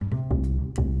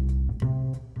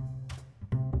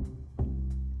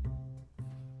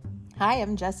Hi,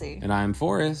 I'm Jesse. And I'm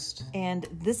Forrest. And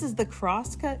this is the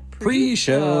Crosscut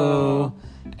Preshow.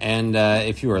 And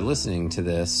if you are listening to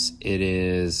this, it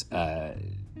is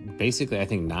basically, I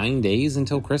think, 9 days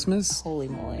until Christmas. Holy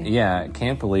moly. Yeah,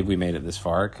 can't believe we made it this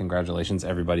far. Congratulations,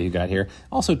 everybody who got here.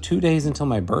 Also, 2 days until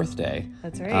my birthday.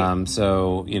 That's right.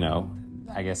 So,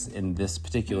 I guess in this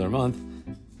particular month,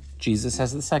 Jesus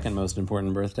has the second most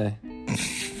important birthday.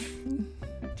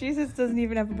 Jesus doesn't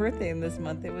even have a birthday in this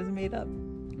month. It was made up.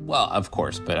 Well, of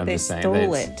course, but I'm just saying they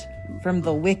stole it from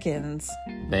the Wiccans.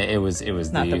 It was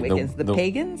not the Wiccans, the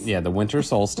pagans. Yeah, the winter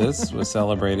solstice was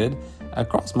celebrated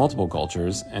across multiple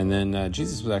cultures, and then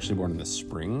Jesus was actually born in the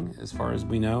spring, as far as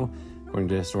we know, according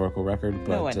to historical record.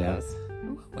 But, no one knows.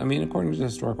 According to the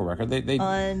historical record, they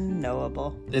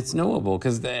unknowable. It's knowable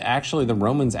because actually the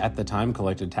Romans at the time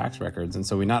collected tax records, and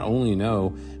so we not only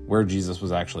know where Jesus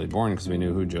was actually born because we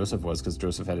knew who Joseph was because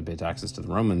Joseph had to pay taxes to the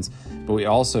Romans, but we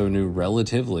also knew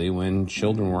relatively when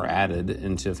children were added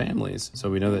into families.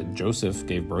 So we know that Joseph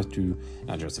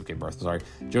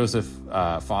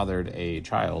fathered a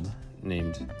child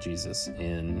named Jesus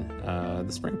in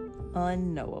the spring.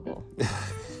 Unknowable.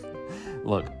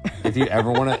 Look, if you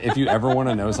ever want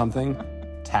to know something,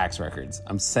 tax records.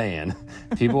 I'm saying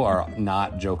people are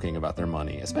not joking about their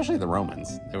money, especially the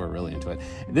Romans. They were really into it.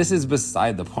 This is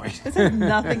beside the point. This has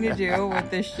nothing to do with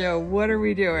this show. What are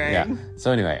we doing? Yeah.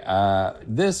 So anyway,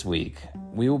 this week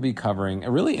we will be covering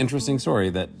a really interesting story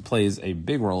that plays a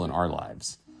big role in our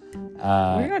lives.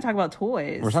 We're going to talk about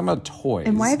toys. We're talking about toys.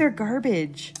 And why they're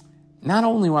garbage. Not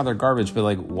only why they're garbage,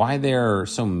 but why there are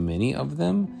so many of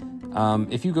them.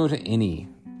 If you go to any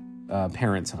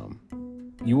parent's home,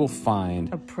 you will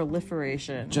find a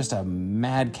proliferation, just a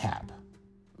madcap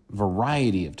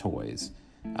variety of toys.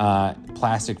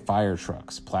 Plastic fire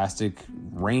trucks, plastic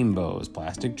rainbows,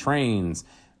 plastic trains.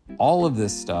 All of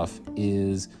this stuff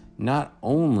is not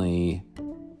only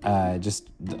just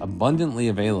abundantly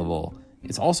available,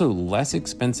 it's also less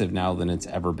expensive now than it's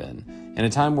ever been. In a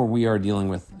time where we are dealing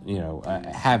with,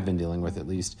 have been dealing with at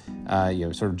least,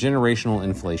 sort of generational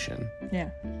inflation. Yeah.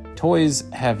 Toys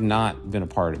have not been a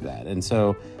part of that. And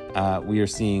so we are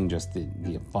seeing just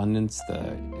the abundance,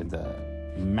 the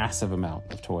massive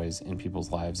amount of toys in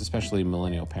people's lives, especially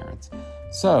millennial parents.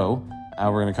 So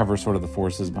we're going to cover sort of the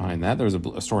forces behind that. There was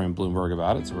a story in Bloomberg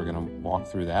about it, so we're going to walk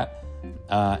through that.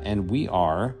 And we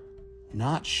are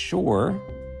not sure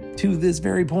to this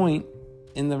very point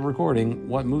in the recording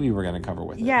what movie we're going to cover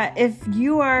with it. Yeah, if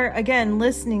you are, again,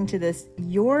 listening to this,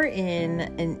 we're in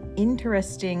an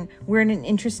interesting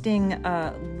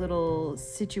little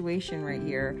situation right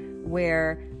here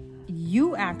where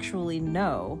you actually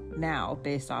know now,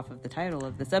 based off of the title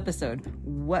of this episode,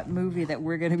 what movie that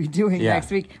we're going to be doing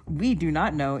next week. We do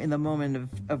not know in the moment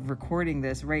of recording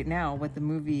this right now what the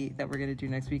movie that we're going to do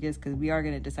next week is, because we are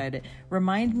going to decide it.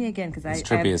 Remind me again, because I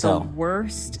have the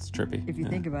worst. It's trippy. If you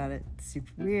think about it, it's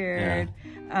super weird.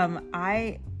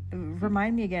 Yeah.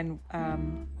 Remind me again.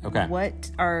 Okay.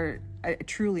 What are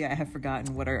truly? I have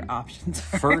forgotten what our options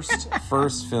are.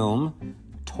 First film.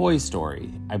 Toy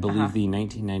Story, I believe the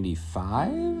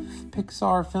 1995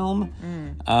 Pixar film,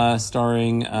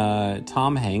 starring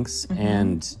Tom Hanks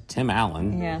and Tim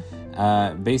Allen.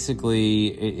 Yeah. Basically,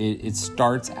 it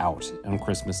starts out on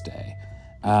Christmas Day.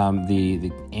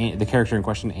 The character in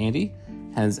question, Andy,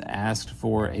 has asked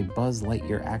for a Buzz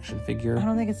Lightyear action figure. I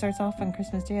don't think it starts off on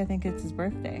Christmas Day. I think it's his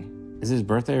birthday. Is it his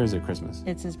birthday or is it Christmas?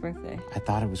 It's his birthday. I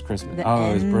thought it was Christmas. It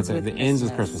was his birthday. The ends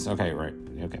with Christmas. Okay, right.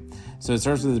 Okay. So it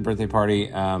starts with his birthday party.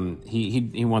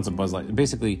 He wants a Buzz Lightyear.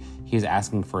 Basically, he's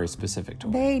asking for a specific toy.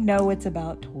 They know it's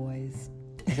about toys.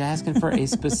 He's asking for a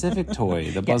specific toy,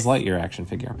 the Buzz Lightyear action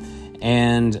figure.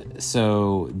 And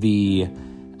so the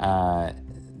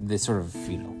sort of,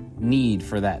 need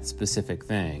for that specific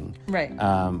thing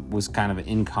was kind of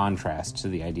in contrast to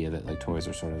the idea that toys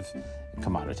are sort of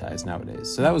commoditized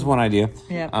nowadays. So that was one idea.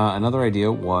 Another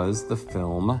idea was the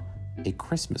film A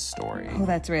Christmas Story. Oh,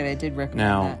 that's right. I did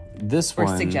recommend that. This one,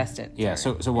 or suggest it. Yeah.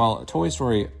 So while Toy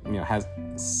Story has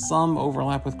some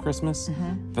overlap with Christmas,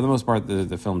 for the most part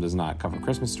the film does not cover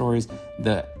Christmas stories.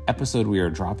 The episode we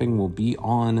are dropping will be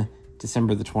on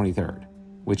December the 23rd,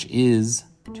 which is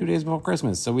 2 days before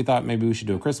Christmas. So we thought maybe we should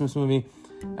do a Christmas movie.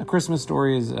 A Christmas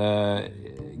Story is a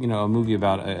movie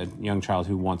about a young child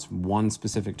who wants one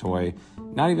specific toy.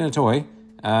 Not even a toy,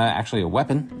 actually a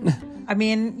weapon. I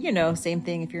mean, same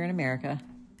thing if you're in America.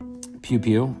 Pew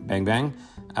pew, bang bang.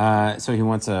 So he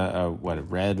wants a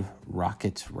red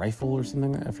rocket rifle or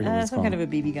something. I forget what it's called. Some kind of a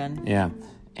BB gun. Yeah.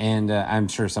 And I'm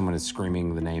sure someone is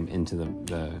screaming the name into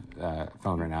the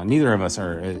phone right now. Neither of us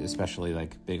are especially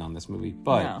like big on this movie,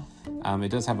 but it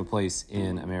does have a place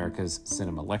in America's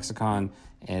cinema lexicon.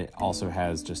 And it also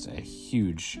has just a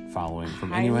huge following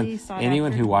from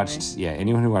anyone who watched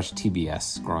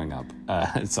TBS growing up.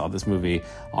 Saw this movie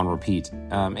on repeat,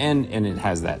 and it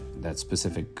has that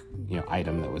specific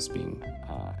item that was being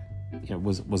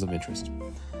was of interest.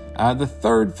 The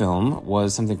third film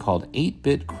was something called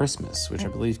 8-Bit Christmas, which I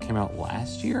believe came out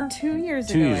last year. 2 years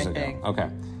ago, I think. Okay.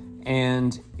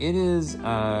 And it is,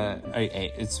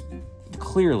 it's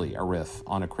clearly a riff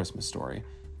on A Christmas Story,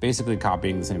 basically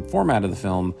copying the same format of the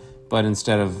film, but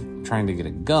instead of trying to get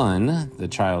a gun, the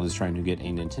child is trying to get a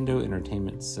Nintendo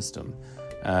Entertainment System.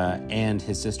 And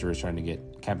his sister is trying to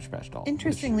get Cabbage Patch Doll.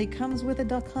 Interestingly, comes with a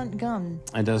Duck Hunt gun.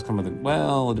 It does come with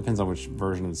it depends on which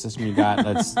version of the system you got.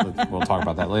 We'll talk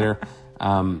about that later.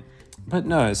 But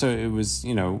no, so it was,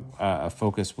 a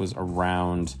focus was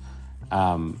around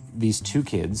these two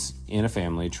kids in a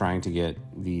family trying to get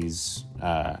these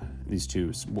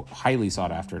two highly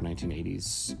sought after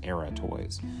 1980s era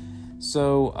toys.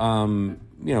 So,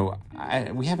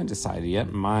 we haven't decided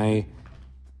yet. My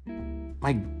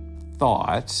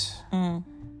thought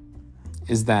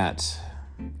is that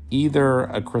either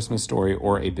A Christmas Story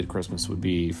or 8-Bit Christmas would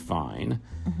be fine.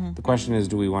 Mm-hmm. The question is,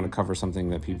 do we want to cover something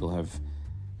that people have,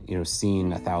 seen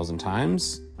 1,000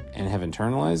 times and have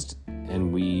internalized,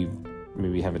 and we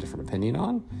maybe have a different opinion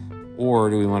on? Or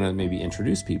do we want to maybe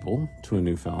introduce people to a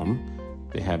new film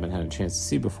they haven't had a chance to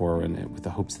see before, and with the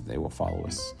hopes that they will follow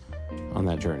us on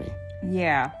that journey?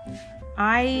 Yeah.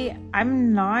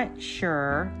 I'm not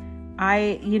sure.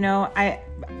 I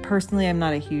personally, I'm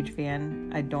not a huge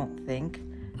fan, I don't think,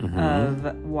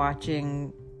 of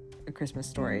watching A Christmas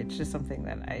Story. It's just something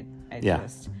that I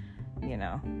just,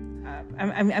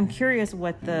 I'm curious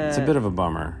what the... It's a bit of a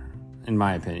bummer, in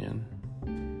my opinion.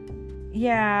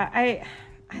 Yeah, I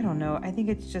don't know. I think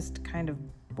it's just kind of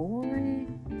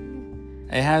boring.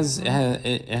 It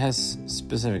has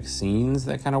specific scenes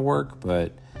that kind of work,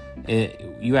 but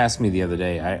you asked me the other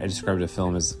day, I described a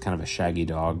film as kind of a Shaggy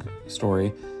Dog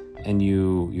story, and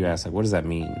you asked, like, what does that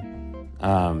mean?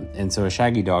 And so a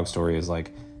Shaggy Dog story is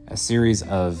like a series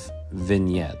of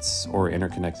vignettes or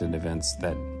interconnected events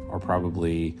that are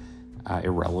probably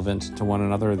irrelevant to one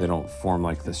another. They don't form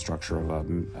like the structure of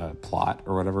a plot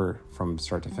or whatever from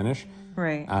start to finish.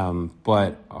 Right.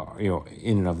 But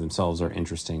in and of themselves are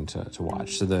interesting to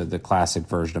watch. So the classic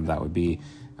version of that would be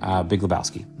Big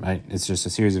Lebowski, right? It's just a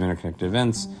series of interconnected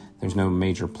events. There's no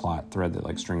major plot thread that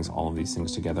like strings all of these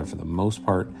things together for the most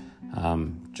part.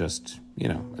 Just,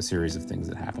 a series of things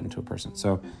that happen to a person.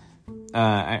 So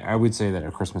I would say that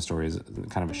A Christmas Story is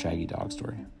kind of a Shaggy Dog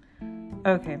story.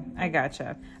 Okay, I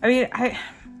gotcha. I mean,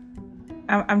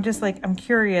 I'm just like, I'm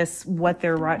curious what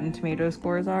their Rotten Tomato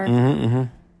scores are.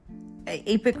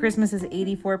 8-Bit Christmas is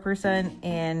 84%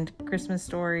 and Christmas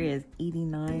Story is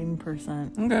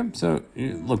 89%. Okay, so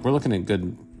look, we're looking at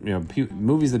good,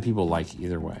 movies that people like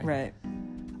either way. Right.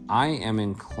 I am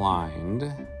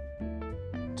inclined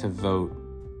to vote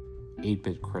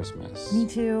 8-Bit Christmas. Me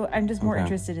too. I'm just more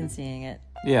interested in seeing it.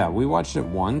 Yeah, we watched it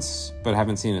once, but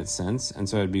haven't seen it since, and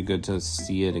so it'd be good to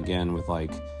see it again with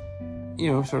like,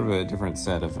 sort of a different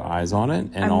set of eyes on it,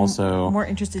 and I'm also more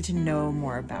interested to know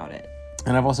more about it.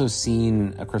 And I've also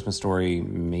seen A Christmas Story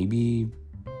maybe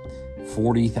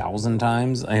 40,000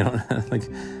 times. I don't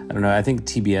know. I think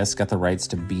TBS got the rights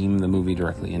to beam the movie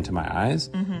directly into my eyes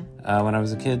when I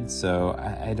was a kid. So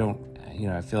I don't,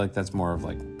 I feel like that's more of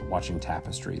like watching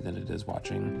Tapestry than it is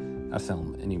watching a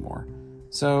film anymore.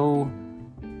 So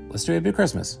let's do 8-Bit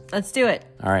Christmas. Let's do it.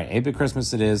 All right, 8-Bit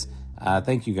Christmas it is.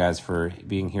 Thank you guys for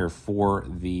being here for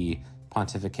the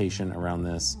pontification around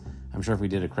this. I'm sure if we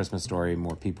did A Christmas Story,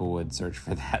 more people would search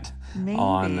for that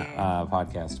on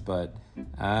podcast. But,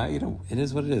 it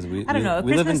is what it is. I don't know.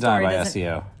 We live and die by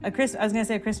SEO. I was going to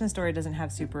say A Christmas Story doesn't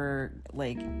have super,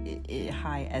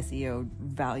 high SEO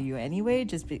value anyway.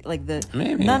 Just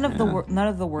none of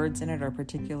the words in it are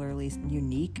particularly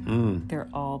unique. They're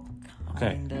all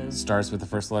kind of... Starts with the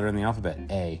first letter in the alphabet.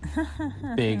 A.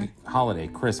 Big holiday.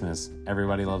 Christmas.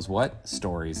 Everybody loves what?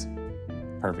 Stories.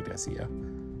 Perfect SEO.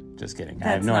 Just kidding. I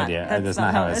have no idea. That's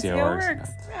not how SEO works.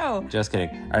 No. Just kidding.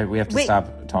 All right, we have to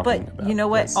stop talking about. But you know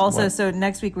what? This. Also, so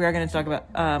next week we are going to talk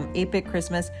about 8-Bit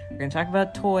Christmas. We're going to talk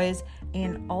about toys,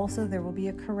 and also there will be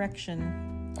a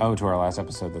correction. Oh, to our last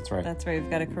episode. That's right. That's right. We've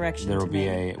got a correction. There will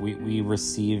be we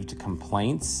received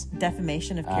complaints.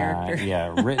 Defamation of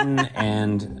character. Written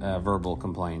and verbal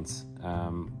complaints.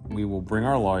 We will bring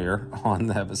our lawyer on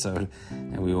the episode,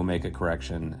 and we will make a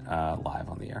correction live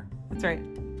on the air. That's right.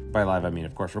 By live, I mean,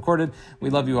 of course, recorded. We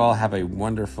love you all. Have a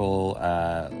wonderful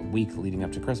week leading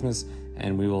up to Christmas,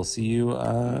 and we will see you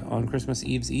on Christmas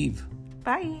Eve's Eve.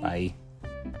 Bye. Bye.